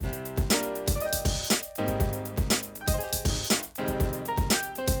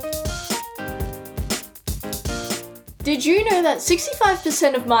Did you know that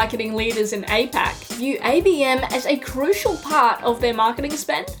 65% of marketing leaders in APAC view ABM as a crucial part of their marketing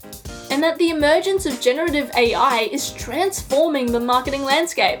spend? And that the emergence of generative AI is transforming the marketing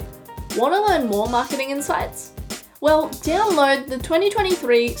landscape? Want to learn more marketing insights? Well, download the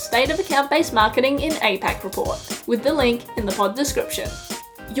 2023 State of Account-Based Marketing in APAC report with the link in the pod description.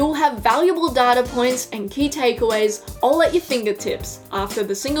 You'll have valuable data points and key takeaways all at your fingertips after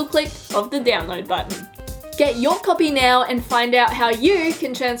the single click of the download button. Get your copy now and find out how you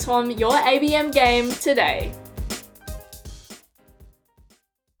can transform your ABM game today.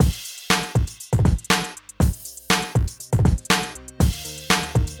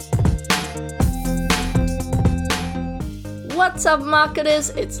 What's up, marketers?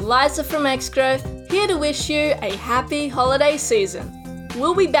 It's Liza from Xgrowth, here to wish you a happy holiday season.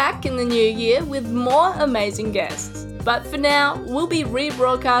 We'll be back in the new year with more amazing guests, but for now, we'll be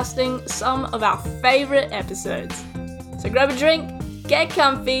rebroadcasting some of our favorite episodes. So grab a drink, get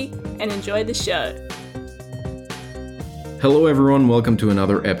comfy, and enjoy the show. Hello everyone, welcome to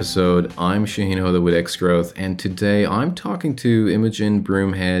another episode. I'm Shaheen Hoda with Xgrowth, and today I'm talking to Imogen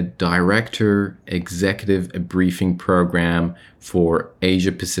Broomhead, Director, Executive Briefing Program for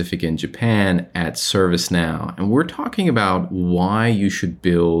Asia Pacific and Japan at ServiceNow. And we're talking about why you should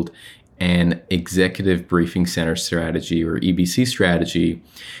build an Executive Briefing Center strategy or EBC strategy,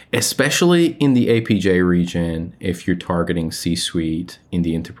 especially in the APJ region if you're targeting C-suite in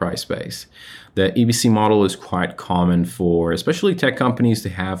the enterprise space. The EBC model is quite common for especially tech companies to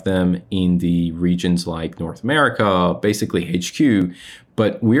have them in the regions like North America, basically HQ.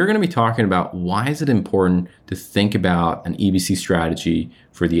 But we're going to be talking about why is it important to think about an EBC strategy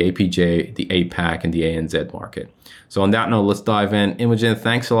for the APJ, the APAC, and the ANZ market. So on that note, let's dive in. Imogen,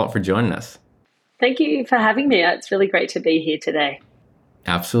 thanks a lot for joining us. Thank you for having me. It's really great to be here today.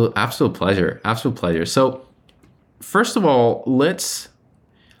 Absolute pleasure. So first of all,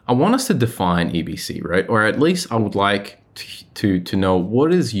 I want us to define EBC, right? Or at least I would like to know,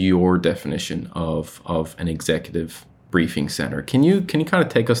 what is your definition of an executive briefing center? Can you kind of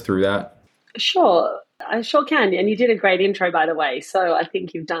take us through that? Sure. I sure can. And you did a great intro, by the way. So I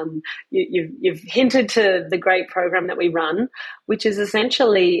think you've hinted to the great program that we run, which is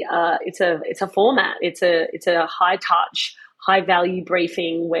essentially it's a format. It's a high touch, high value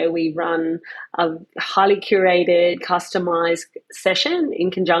briefing where we run a highly curated, customized session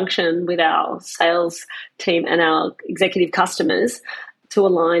in conjunction with our sales team and our executive customers to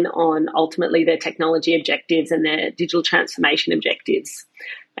align on ultimately their technology objectives and their digital transformation objectives.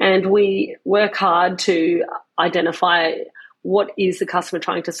 And we work hard to identify what is the customer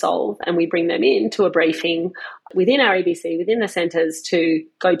trying to solve, and we bring them into a briefing within our EBC, within the centers, to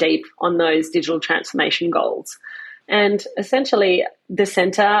go deep on those digital transformation goals. And essentially, the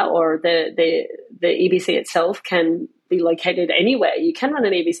center or the EBC itself can be located anywhere. You can run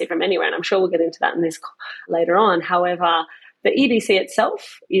an EBC from anywhere, and I'm sure we'll get into that in this later on. However, the EBC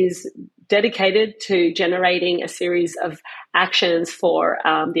itself is dedicated to generating a series of actions for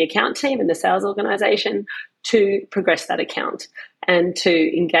the account team and the sales organization to progress that account and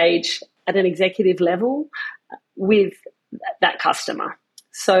to engage at an executive level with that customer.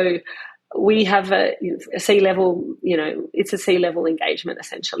 So we have a C-level, it's a C-level engagement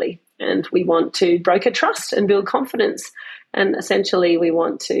essentially, and we want to broker trust and build confidence. And essentially we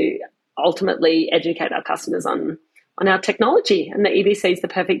want to ultimately educate our customers on our technology, and the EBC is the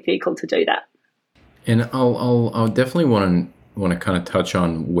perfect vehicle to do that. And I'll definitely want to kind of touch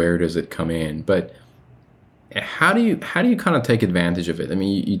on where does it come in, but how do you kind of take advantage of it? I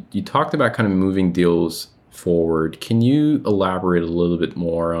mean, you talked about kind of moving deals forward. Can you elaborate a little bit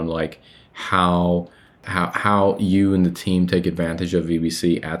more on like how you and the team take advantage of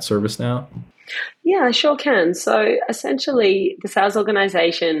EBC at ServiceNow? Yeah, I sure can. So essentially, the sales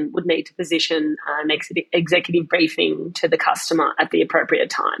organization would need to position an executive briefing to the customer at the appropriate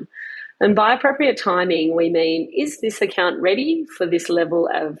time. And by appropriate timing, we mean, is this account ready for this level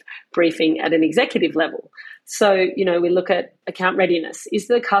of briefing at an executive level? So, we look at account readiness. Is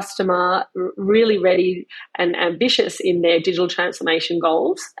the customer really ready and ambitious in their digital transformation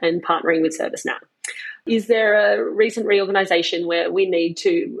goals and partnering with ServiceNow? Is there a recent reorganization where we need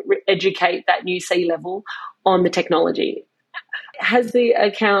to educate that new C-level on the technology? Has the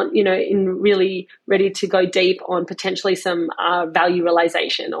account, in really ready to go deep on potentially some value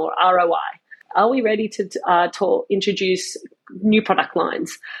realization or ROI? Are we ready to introduce new product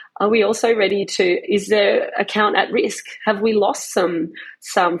lines? Are we also ready is their account at risk? Have we lost some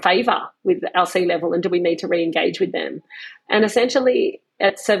favor with our C-level, and do we need to re-engage with them? And essentially,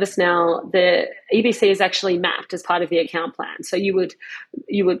 at ServiceNow, the EBC is actually mapped as part of the account plan. So you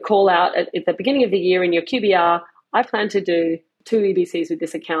would call out at the beginning of the year in your QBR, I plan to do 2 EBCs with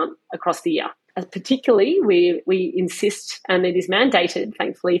this account across the year. Particularly, we insist, and it is mandated,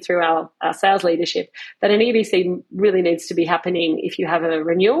 thankfully, through our sales leadership, that an EBC really needs to be happening if you have a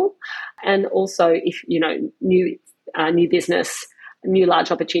renewal, and also if new business, new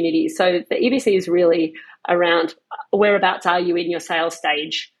large opportunities. So the EBC is really around whereabouts are you in your sales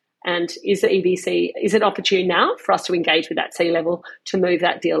stage, and is it opportune now for us to engage with that C-level to move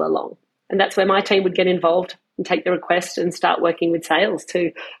that deal along? And that's where my team would get involved and take the request and start working with sales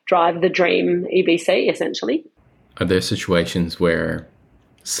to drive the dream EBC, essentially. Are there situations where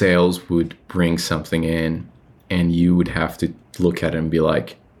sales would bring something in and you would have to look at it and be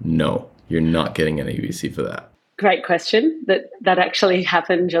like, no, you're not getting an EBC for that? Great question. That actually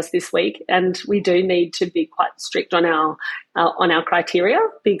happened just this week, and we do need to be quite strict on our criteria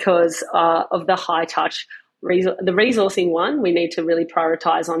because of the high touch. The resourcing one, we need to really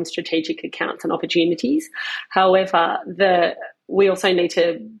prioritise on strategic accounts and opportunities. However, we also need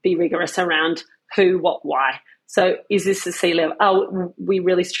to be rigorous around who, what, why. So is this a C-level? We're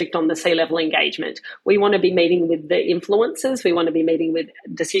really strict on the C-level engagement. We want to be meeting with the influencers. We want to be meeting with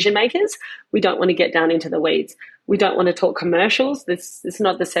decision makers. We don't want to get down into the weeds. We don't want to talk commercials. This is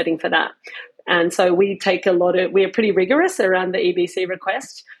not the setting for that. And so we are pretty rigorous around the EBC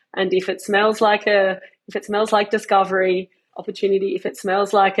request. And if it smells like discovery opportunity, if it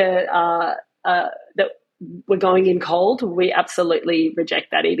smells like that we're going in cold, we absolutely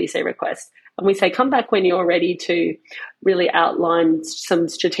reject that EBC request. And we say, come back when you're ready to really outline some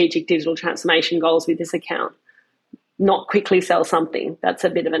strategic digital transformation goals with this account, not quickly sell something. That's a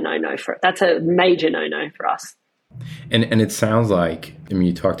bit of a no-no that's a major no-no for us. And it sounds like,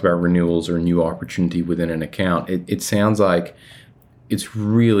 you talked about renewals or new opportunity within an account. It sounds like it's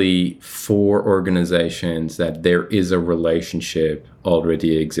really for organizations that there is a relationship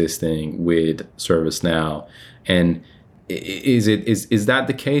already existing with ServiceNow. And is that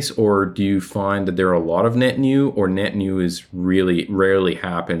the case, or do you find that there are a lot of net new, or net new is really rarely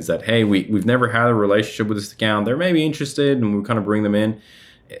happens that, hey, we've never had a relationship with this account, they're maybe interested and we kind of bring them in?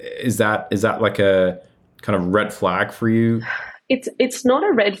 Is that like a kind of red flag for you? It's not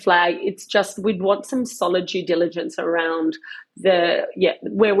a red flag. It's just we'd want some solid due diligence around where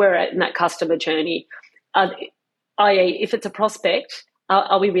we're at in that customer journey. I.e., if it's a prospect,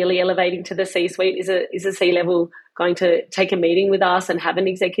 are we really elevating to the C-suite? Is a C-level going to take a meeting with us and have an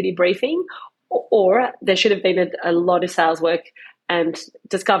executive briefing? Or there should have been a lot of sales work and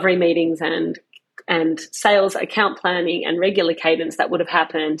discovery meetings and sales account planning and regular cadence that would have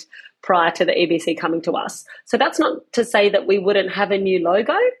happened prior to the EBC coming to us. So that's not to say that we wouldn't have a new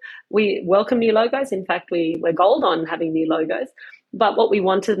logo. We welcome new logos. In fact, we're gold on having new logos. But what we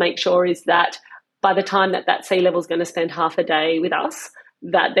want to make sure is that by the time that C-level is going to spend half a day with us,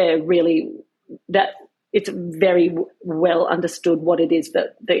 that it's very well understood what it is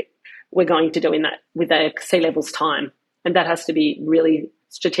that we're going to do in that with the C-level's time. And that has to be really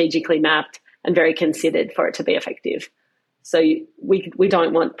strategically mapped and very considered for it to be effective. So we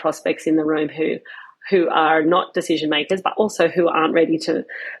don't want prospects in the room who are not decision makers, but also who aren't ready to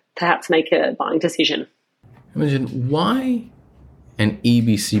perhaps make a buying decision. Imogen, why an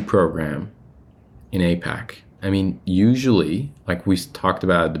EBC program in APAC? Usually, like we talked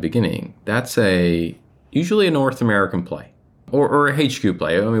about at the beginning, that's usually a North American play or a HQ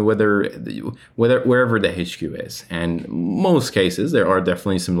play. Whether wherever the HQ is, and most cases there are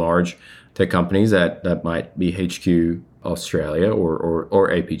definitely some large tech companies that might be HQ Australia or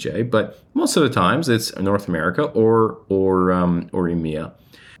APJ, but most of the times it's North America or EMEA.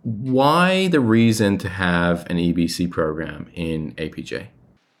 Why the reason to have an EBC program in APJ?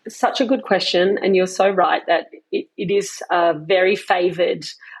 Such a good question, and you're so right that it is a very favoured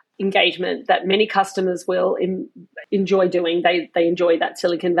engagement that many customers will enjoy doing. They enjoy that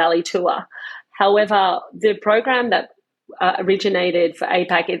Silicon Valley tour. However, the program that originated for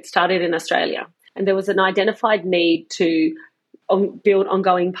APAC, it started in Australia, and there was an identified need to build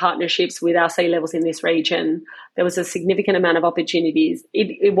ongoing partnerships with our C-levels in this region. There was a significant amount of opportunities.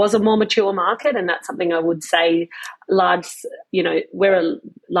 It was a more mature market, and that's something I would say we're a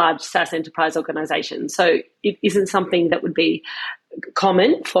large SaaS enterprise organization. So it isn't something that would be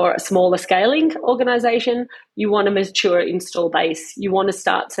common for a smaller scaling organization. You want a mature install base. You want to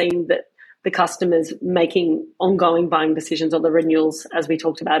start seeing that the customers making ongoing buying decisions on the renewals, as we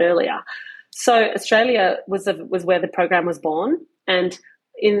talked about earlier. So Australia was where the program was born, and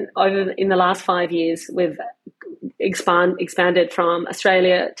in the last 5 years, we've expanded from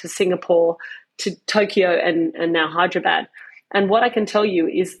Australia to Singapore to Tokyo and now Hyderabad. And what I can tell you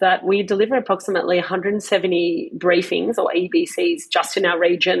is that we deliver approximately 170 briefings or EBCs just in our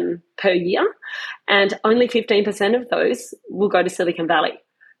region per year, and only 15% of those will go to Silicon Valley.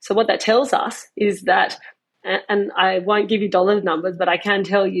 So what that tells us is that, and I won't give you dollar numbers, but I can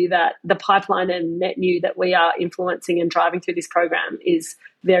tell you that the pipeline and net new that we are influencing and driving through this program is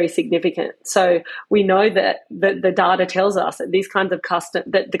very significant. So we know that the data tells us that these kinds of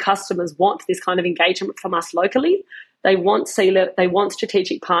that the customers want this kind of engagement from us locally. They want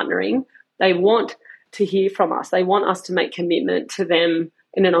strategic partnering. They want to hear from us. They want us to make commitment to them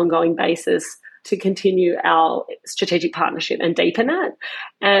in an ongoing basis to continue our strategic partnership and deepen it.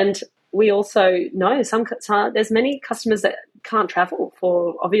 And we also know there's many customers that can't travel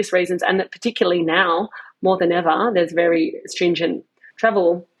for obvious reasons, and that particularly now more than ever, there's very stringent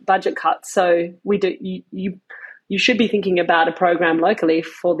travel budget cuts. So you should be thinking about a program locally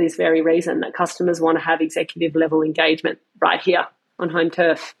for this very reason, that customers want to have executive level engagement right here on home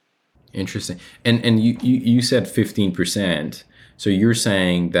turf. Interesting. And you said 15%. So you're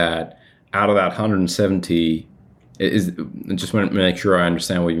saying that out of that 170, I just want to make sure I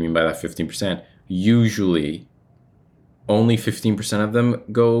understand what you mean by that 15%. Usually only 15% of them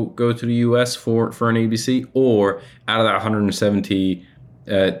go to the US for an ABC, or out of that 170,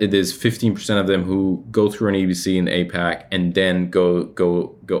 it is 15% of them who go through an EBC in APAC and then go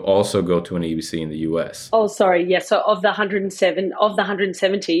to an EBC in the US. Oh, sorry. Yeah. So of the 170,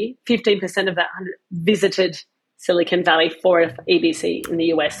 15% of that visited Silicon Valley for an EBC in the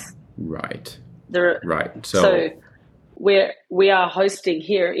US. Right. Right. So we are hosting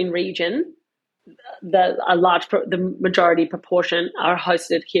here in region. The majority proportion are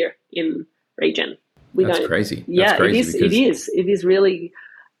hosted here in region. That's crazy. Yeah, That's crazy it is really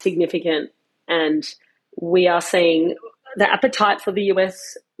significant, and we are seeing the appetite for the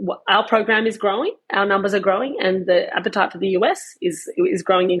US. Our program is growing, our numbers are growing, and the appetite for the US is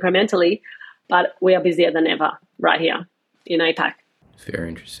growing incrementally. But we are busier than ever right here in APAC. Very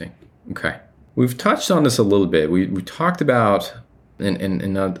interesting. Okay, we've touched on this a little bit. We talked about,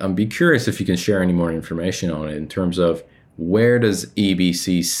 and I'd be curious if you can share any more information on it in terms of where does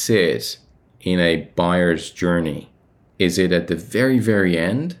EBC sit in a buyer's journey? Is it at the very, very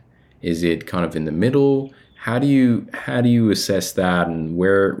end? Is it kind of in the middle? How do you assess that, and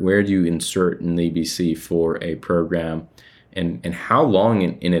where do you insert an EBC for a program, and how long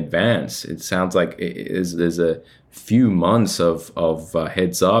in advance? It sounds like there's a few months of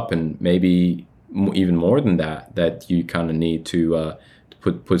heads up, and maybe even more than that you kind of need to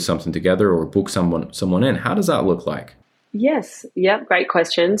put something together or book someone in. How does that look like? Yes. Yeah. Great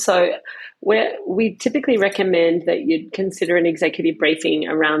question. So we typically recommend that you'd consider an executive briefing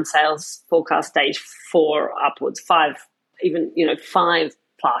around sales forecast stage 4 upwards, 5, even, 5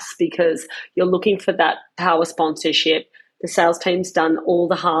 plus, because you're looking for that power sponsorship. The sales team's done all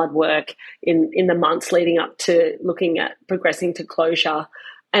the hard work in the months leading up to looking at progressing to closure.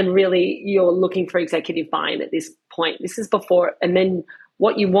 And really you're looking for executive buy-in at this point. This is before, and then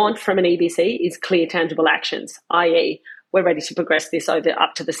what you want from an EBC is clear, tangible actions, i.e., we're ready to progress this up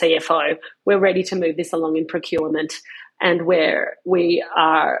to the CFO. We're ready to move this along in procurement, and where we're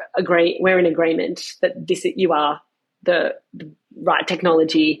in agreement that you are the right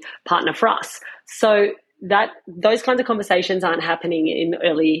technology partner for us. So that those kinds of conversations aren't happening in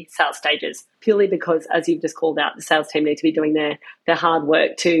early sales stages, purely because, as you've just called out, the sales team need to be doing their hard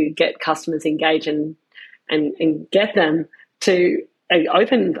work to get customers engaged and get them to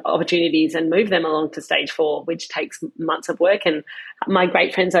open opportunities and move them along to stage 4, which takes months of work. And my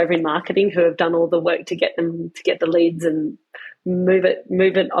great friends over in marketing who have done all the work to get the leads and move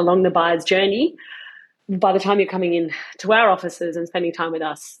it along the buyer's journey, by the time you're coming in to our offices and spending time with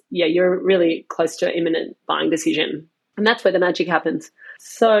us, you're really close to an imminent buying decision. And that's where the magic happens.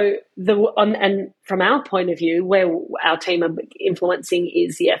 So and from our point of view, where our team are influencing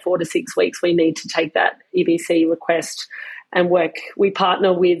is 4 to 6 weeks. We need to take that EBC request and work. We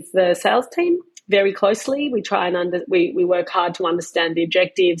partner with the sales team very closely. We try and we work hard to understand the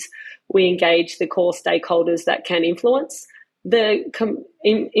objectives. We engage the core stakeholders that can influence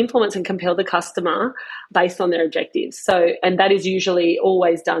influence and compel the customer based on their objectives. So, and that is usually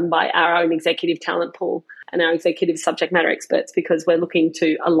always done by our own executive talent pool and our executive subject matter experts, because we're looking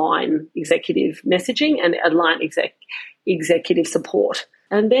to align executive messaging and align executive support.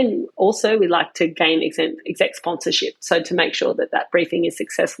 And then also we like to gain exec sponsorship, so to make sure that briefing is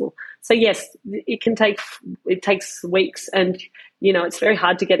successful. So yes, it takes weeks, and it's very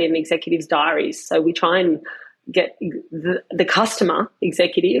hard to get in executives' diaries. So we try and get the customer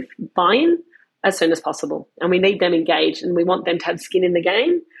executive buy-in as soon as possible, and we need them engaged, and we want them to have skin in the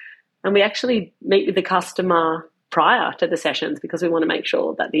game. And we actually meet with the customer prior to the sessions, because we want to make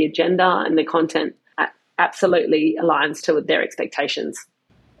sure that the agenda and the content absolutely aligns to their expectations.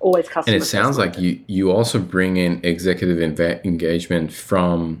 Always customer. And it sounds like you also bring in executive engagement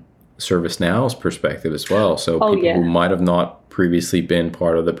from ServiceNow's perspective as well. So people who might have not previously been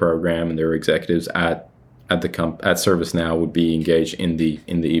part of the program and their executives at ServiceNow would be engaged in the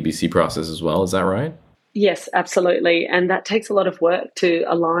EBC process as well. Is that right? Yes, absolutely. And that takes a lot of work to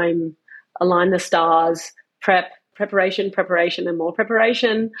align the stars, preparation, and more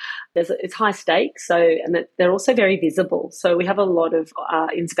preparation. It's high stakes, and they're also very visible. So we have a lot of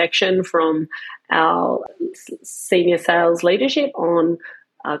inspection from our senior sales leadership on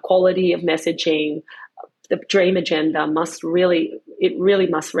quality of messaging. The dream agenda must really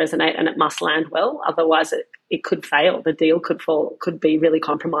must resonate, and it must land well. Otherwise, it could fail. The deal could be really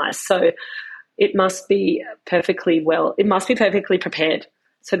compromised. So it must be perfectly prepared.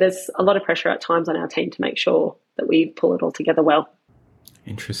 So there's a lot of pressure at times on our team to make sure that we pull it all together well.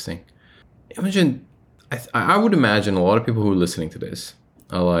 Interesting. Imogen, I would imagine a lot of people who are listening to this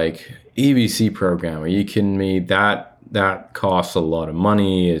are like, EBC program, are you kidding me? That costs a lot of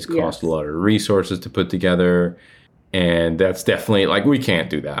money. It costs a lot of resources to put together. And that's definitely, like, we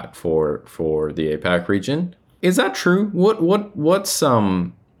can't do that for the APAC region. Is that true?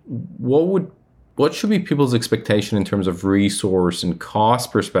 What should be people's expectation in terms of resource and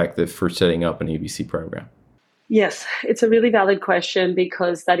cost perspective for setting up an EBC program? Yes, it's a really valid question,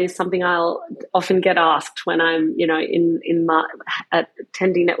 because that is something I'll often get asked when I'm,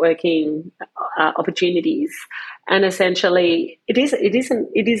 attending networking opportunities. And essentially, it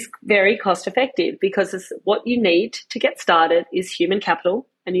is very cost effective, because what you need to get started is human capital,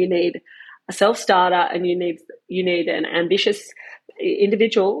 and you need a self-starter, and you need an ambitious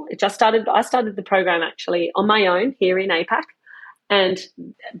individual. I started the program actually on my own here in APAC, and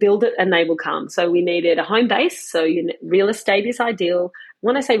build it and they will come. So we needed a home base. So real estate is ideal.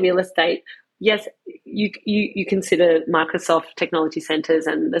 When I say real estate, yes, you consider Microsoft Technology Centers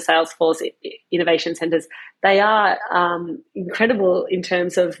and the Salesforce Innovation Centers. They are incredible in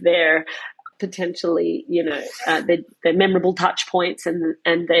terms of their potentially, their memorable touch points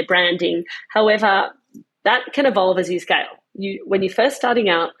and their branding. However, that can evolve as you scale. When you're first starting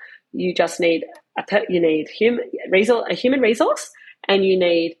out, you just need a human resource, and you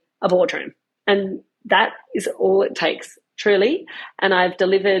need a boardroom, and that is all it takes, truly. And I've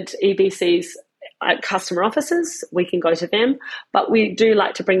delivered EBCs at customer offices. We can go to them, but we do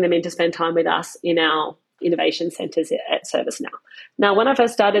like to bring them in to spend time with us in our innovation centres at ServiceNow. Now, when I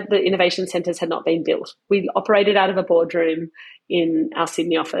first started, the innovation centres had not been built. We operated out of a boardroom in our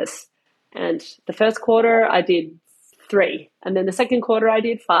Sydney office, and the first quarter I did 3, and then the second quarter I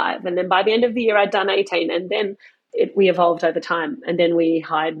did 5, and then by the end of the year I'd done 18, and then we evolved over time, and then we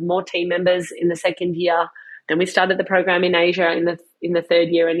hired more team members in the second year. Then we started the program in Asia in the third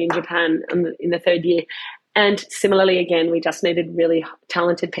year, and in Japan in the third year. And similarly, again, we just needed really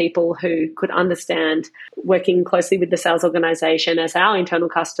talented people who could understand working closely with the sales organization as our internal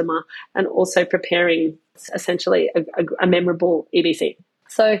customer, and also preparing essentially a memorable EBC.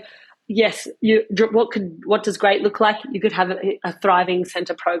 So yes, what does great look like? You could have a thriving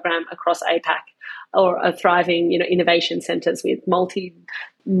center program across APAC, or a thriving, innovation centers with multi,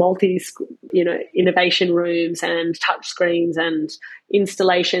 innovation rooms and touch screens and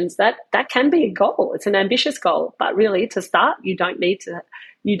installations. That can be a goal. It's an ambitious goal, but really, to start, you don't need to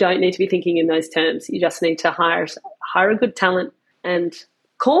be thinking in those terms. You just need to hire a good talent and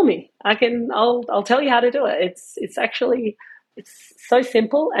call me. I'll tell you how to do it. It's so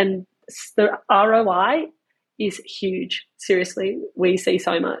simple, and the ROI is huge. Seriously, we see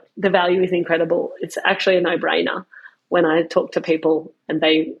so much. The value is incredible. It's actually a no-brainer. When I talk to people, and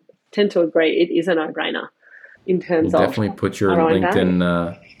they tend to agree, it is a no-brainer in terms of definitely put your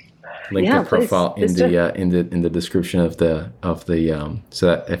LinkedIn profile in the description of the so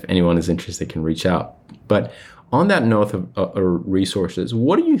that if anyone is interested can reach out. But on that note of resources,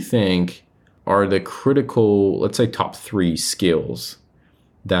 what do you think are the critical, let's say, top 3 skills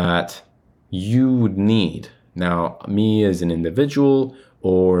that you would need? Now, me as an individual,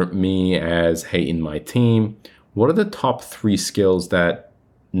 or me as, hey, in my team, what are the top 3 skills that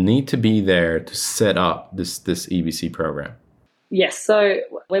need to be there to set up this EBC program? Yes. So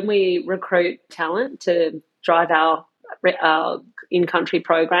when we recruit talent to drive our in-country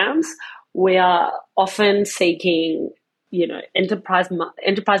programs, we are often seeking, enterprise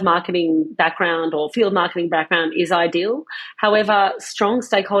marketing background or field marketing background is ideal. However, strong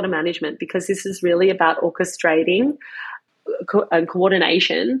stakeholder management, because this is really about orchestrating and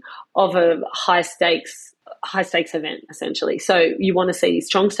coordination of a high stakes high stakes event, essentially. So you want to see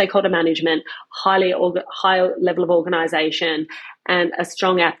strong stakeholder management, high level of organization, and a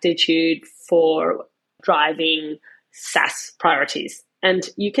strong aptitude for driving SaaS priorities. And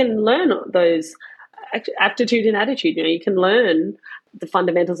you can learn those aptitude and attitude. You can learn the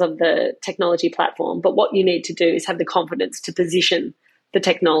fundamentals of the technology platform, but what you need to do is have the confidence to position the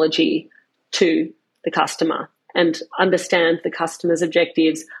technology to the customer and understand the customer's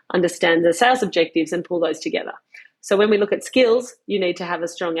objectives, understand the sales objectives, and pull those together. So when we look at skills, you need to have a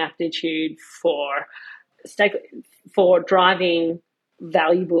strong aptitude for driving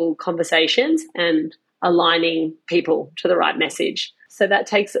valuable conversations and aligning people to the right message. So that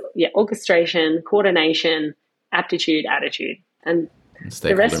takes orchestration, coordination, aptitude, attitude, and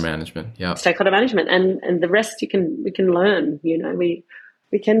stakeholder management. Yeah, stakeholder management, and the rest we can learn.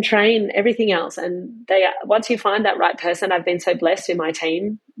 We can train everything else, and once you find that right person. I've been so blessed in my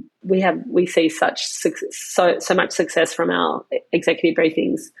team. We see so much success from our executive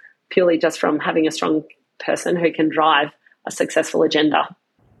briefings purely just from having a strong person who can drive a successful agenda.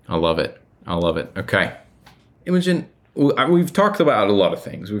 I love it. Okay, Imogen, we've talked about a lot of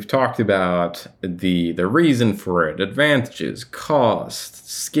things. We've talked about the reason for it, advantages, cost,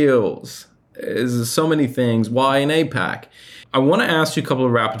 skills. There's so many things. Why in APAC? I want to ask you a couple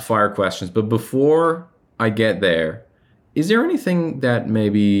of rapid fire questions, but before I get there, is there anything that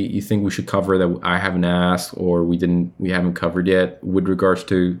maybe you think we should cover that I haven't asked or we haven't covered yet with regards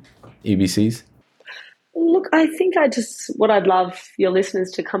to EBCs? Look, I think what I'd love your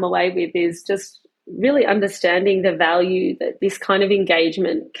listeners to come away with is just really understanding the value that this kind of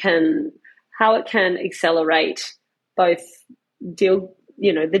engagement how it can accelerate both the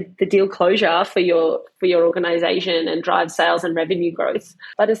deal closure for your organization and drive sales and revenue growth,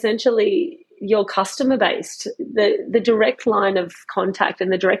 but essentially your customer base, the direct line of contact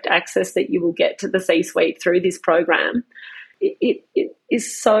and the direct access that you will get to the C-suite through this program. It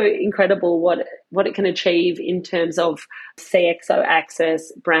is so incredible what it can achieve in terms of CXO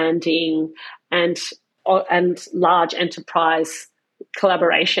access, branding, and large enterprise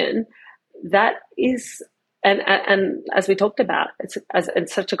collaboration. That is, and as we talked about, it's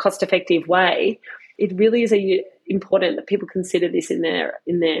such a cost-effective way. It really is important that people consider this in their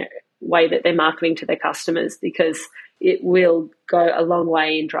way that they're marketing to their customers, because it will go a long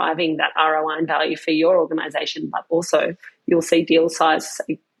way in driving that ROI and value for your organization, but also you'll see deal size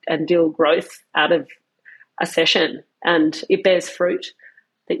and deal growth out of a session, and it bears fruit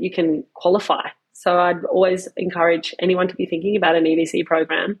that you can qualify. So I'd always encourage anyone to be thinking about an EBC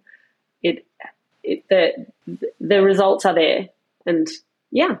program. The results are there, and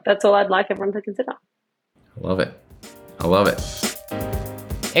that's all I'd like everyone to consider. I love it.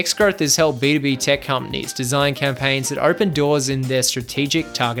 Xgrowth has helped B2B tech companies design campaigns that open doors in their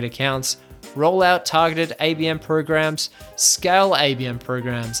strategic target accounts, roll out targeted ABM programs, scale ABM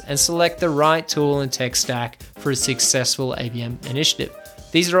programs, and select the right tool and tech stack for a successful ABM initiative.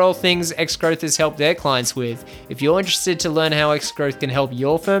 These are all things Xgrowth has helped their clients with. If you're interested to learn how Xgrowth can help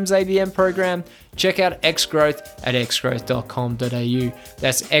your firm's ABM program, check out Xgrowth at xgrowth.com.au.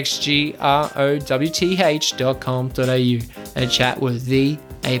 That's xgrowth.com.au and chat with the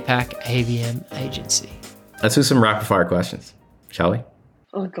APAC ABM agency. Let's do some rapid fire questions, shall we?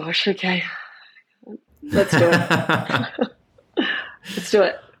 Oh gosh, okay. Let's do it. Let's do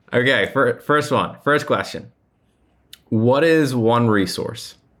it. Okay, first question. What is one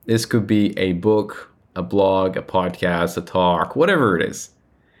resource? This could be a book, a blog, a podcast, a talk, whatever it is,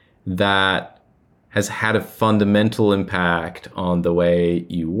 that has had a fundamental impact on the way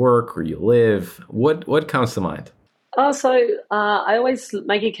you work or you live. What comes to mind? So I always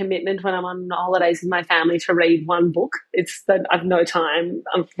make a commitment when I'm on holidays with my family to read one book. It's that I've no time,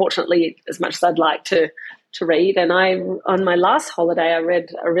 unfortunately, as much as I'd like to read. And on my last holiday, I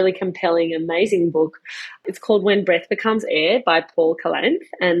read a really compelling, amazing book. It's called When Breath Becomes Air by Paul Calanth.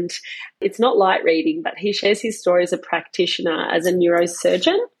 And it's not light reading, but he shares his story as a practitioner, as a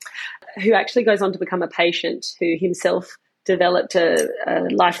neurosurgeon, who actually goes on to become a patient who himself developed a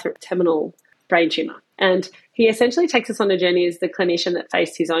terminal brain tumor. And he essentially takes us on a journey as the clinician that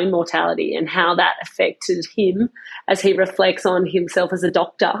faced his own mortality and how that affected him as he reflects on himself as a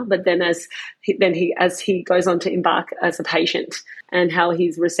doctor, but then as he goes on to embark as a patient, and how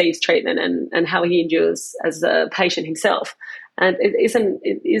he receives treatment and how he endures as a patient himself. And it isn't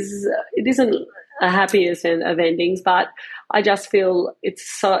a happiest of endings, but I just feel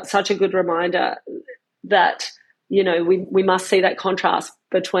it's such a good reminder that, we must see that contrast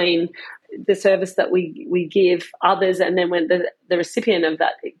between the service that we give others, and then when the recipient of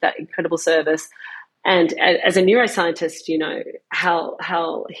that incredible service, And as a neuroscientist,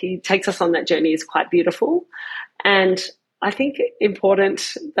 how he takes us on that journey is quite beautiful. And I think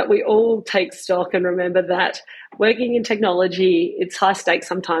important that we all take stock and remember that working in technology, it's high stakes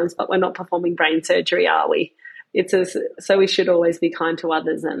sometimes, but we're not performing brain surgery, are we? So we should always be kind to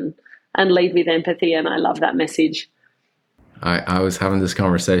others and lead with empathy. And I love that message. I was having this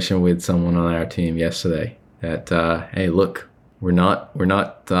conversation with someone on our team yesterday that, hey, look, we're not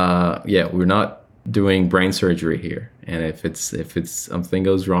doing brain surgery here. And if it's something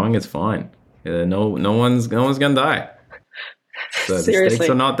goes wrong, it's fine. No one's gonna die. So the stakes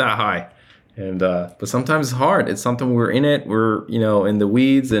are not that high. And but sometimes it's hard. It's something we're in it. We're in the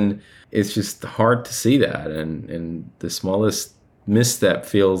weeds, and it's just hard to see that. And the smallest misstep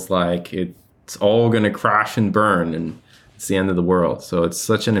feels like it's all gonna crash and burn, and it's the end of the world. So it's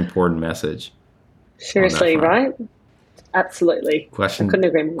such an important message. Seriously, right? Absolutely. I couldn't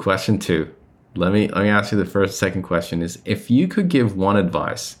agree more. Question 2. Let me ask you the second question is, if you could give one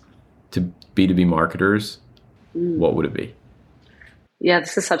advice to B2B marketers, what would it be? Yeah,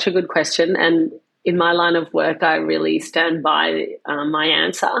 this is such a good question. And in my line of work, I really stand by my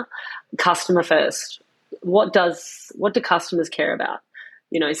answer. Customer first. What do customers care about?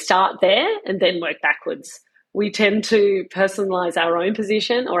 Start there and then work backwards. We tend to personalize our own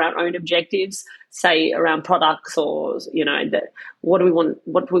position or our own objectives, say around products or, what do we want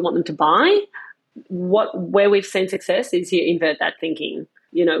them to buy? Where we've seen success is you invert that thinking.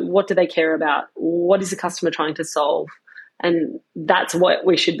 What do they care about? What is the customer trying to solve? And that's what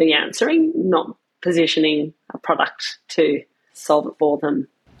we should be answering, not positioning a product to solve it for them.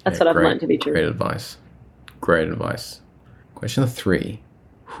 That's what I've learned to be true. Great advice. Question 3.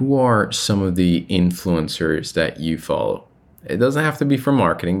 Who are some of the influencers that you follow? It doesn't have to be from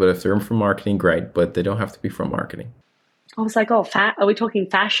marketing, but if they're from marketing, great, but they don't have to be from marketing. I was like, are we talking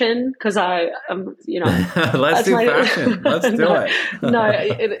fashion? Because Let's do fashion. Let's do it. No,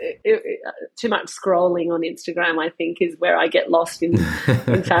 too much scrolling on Instagram, I think, is where I get lost in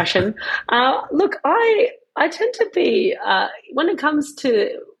fashion. Look, I tend to be, when it comes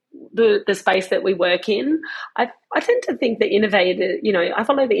to the space that we work in, I tend to think the innovator, I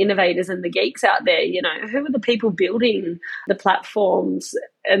follow the innovators and the geeks out there, who are the people building the platforms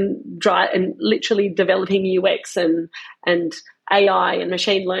and literally developing UX and AI and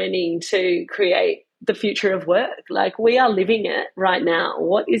machine learning to create the future of work. Like, we are living it right now.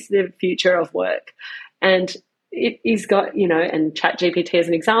 What is the future of work? And it is got, and ChatGPT as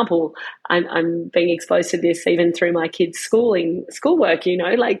an example, I'm being exposed to this even through my kids' schoolwork,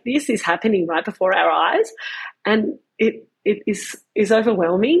 like this is happening right before our eyes. And it is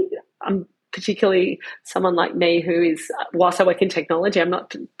overwhelming. I'm particularly someone like me who is, whilst I work in technology, I'm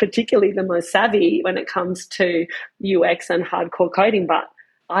not particularly the most savvy when it comes to UX and hardcore coding, but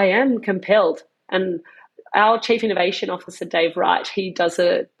I am compelled. And our Chief Innovation Officer, Dave Wright, he does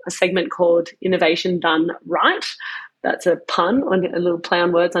a segment called Innovation Done Right. That's a pun, on a little play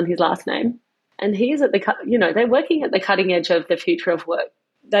on words on his last name. And he's at they're working at the cutting edge of the future of work.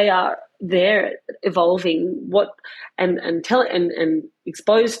 They're evolving and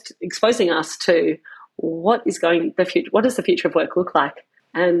exposing us to what does the future of work look like?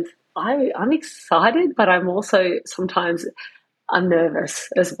 And I'm excited, but I'm also sometimes I'm nervous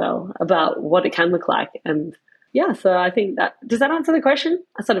as well about what it can look like. And yeah, so I think does that answer the question?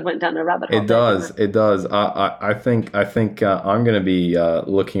 I sort of went down a rabbit hole. It does. I think I'm going to be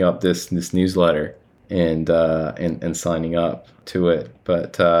looking up this newsletter and signing up to it.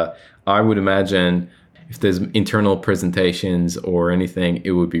 But I would imagine if there's internal presentations or anything,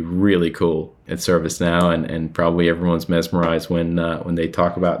 it would be really cool at ServiceNow, and probably everyone's mesmerized when they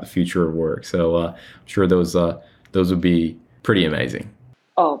talk about the future of work. So I'm sure those would be pretty amazing.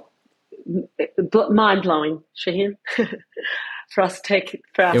 Oh, mind blowing, Shaheen. for us tech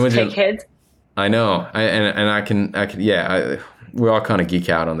heads. I know, we all kind of geek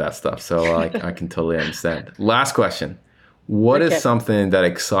out on that stuff, so I can totally understand. Last question. What is something that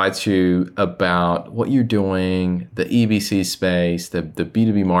excites you about what you're doing, the EBC space, the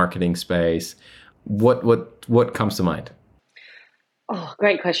B2B marketing space? What comes to mind? Oh,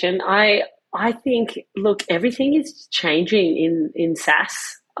 great question. I think, look, everything is changing in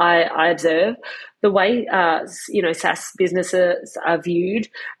SaaS. I observe the way SaaS businesses are viewed,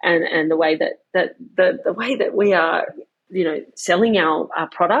 and the way that we are selling our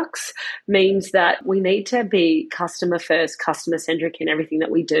products means that we need to be customer first, customer centric in everything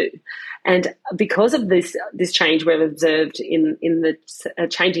that we do. And because of this change we've observed in the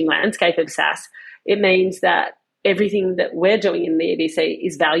changing landscape of SaaS, it means that everything that we're doing in the EBC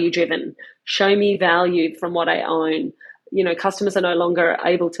is value driven. Show me value from what I own. customers are no longer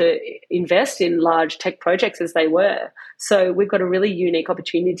able to invest in large tech projects as they were. So we've got a really unique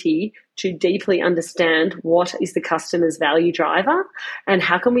opportunity to deeply understand what is the customer's value driver and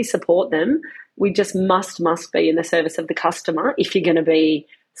how can we support them. We just must be in the service of the customer if you're going to be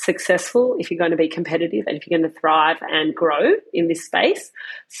successful, if you're going to be competitive, and if you're going to thrive and grow in this space.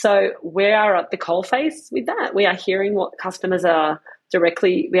 So we are at the coalface with that. We are hearing what customers are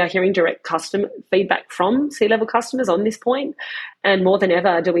we are hearing direct customer feedback from C-level customers on this point. And more than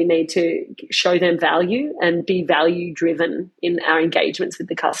ever, do we need to show them value and be value driven in our engagements with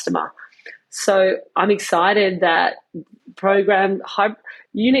the customer. So I'm excited that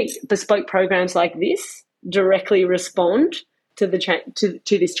unique bespoke programs like this directly respond to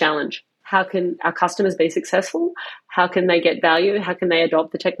this challenge. How can our customers be successful? How can they get value? How can they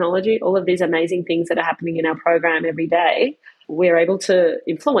adopt the technology? All of these amazing things that are happening in our program every day, we're able to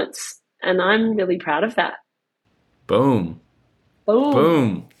influence. And I'm really proud of that. Boom.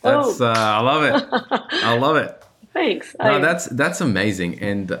 That's I love it. Thanks. No, that's amazing.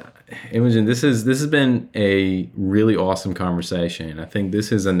 And Imogen, this has been a really awesome conversation. I think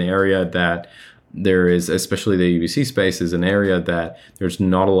this is an area that there is, especially the UBC space, is an area that there's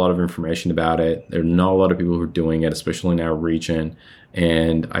not a lot of information about it. There are not a lot of people who are doing it, especially in our region.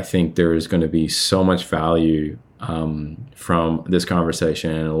 And I think there is going to be so much value from this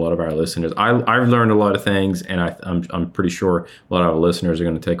conversation, and a lot of our listeners. I've learned a lot of things, and I'm pretty sure a lot of our listeners are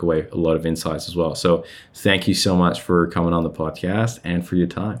going to take away a lot of insights as well. So thank you so much for coming on the podcast and for your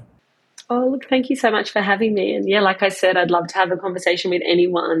time. Oh, look, thank you so much for having me. And yeah, like I said, I'd love to have a conversation with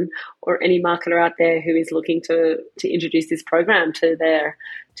anyone or any marketer out there who is looking to introduce this program to their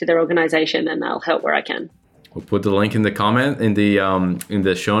organization, and I'll help where I can. We'll put the link in the comment in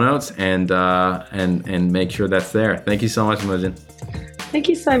the show notes and make sure that's there. Thank you so much, Imogen. Thank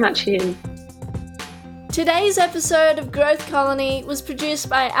you so much, Ian. Today's episode of Growth Colony was produced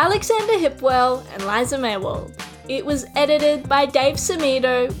by Alexander Hipwell and Liza Maywald. It was edited by Dave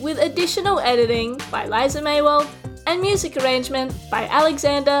Samito with additional editing by Liza Maywald and music arrangement by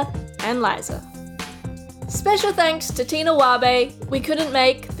Alexander and Liza. Special thanks to Tina Wabe. We couldn't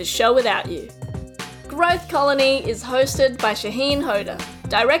make the show without you. Growth Colony is hosted by Shaheen Hoda,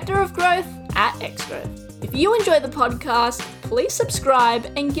 Director of Growth at Xgrowth. If you enjoy the podcast, please subscribe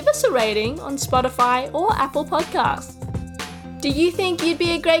and give us a rating on Spotify or Apple Podcasts. Do you think you'd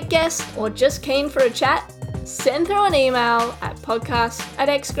be a great guest or just keen for a chat? Send through an email at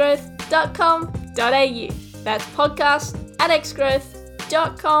podcast@xgrowth.com.au. That's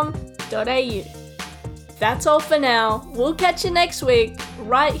podcast@xgrowth.com.au. That's all for now. We'll catch you next week,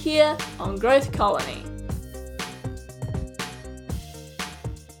 right here on Growth Colony.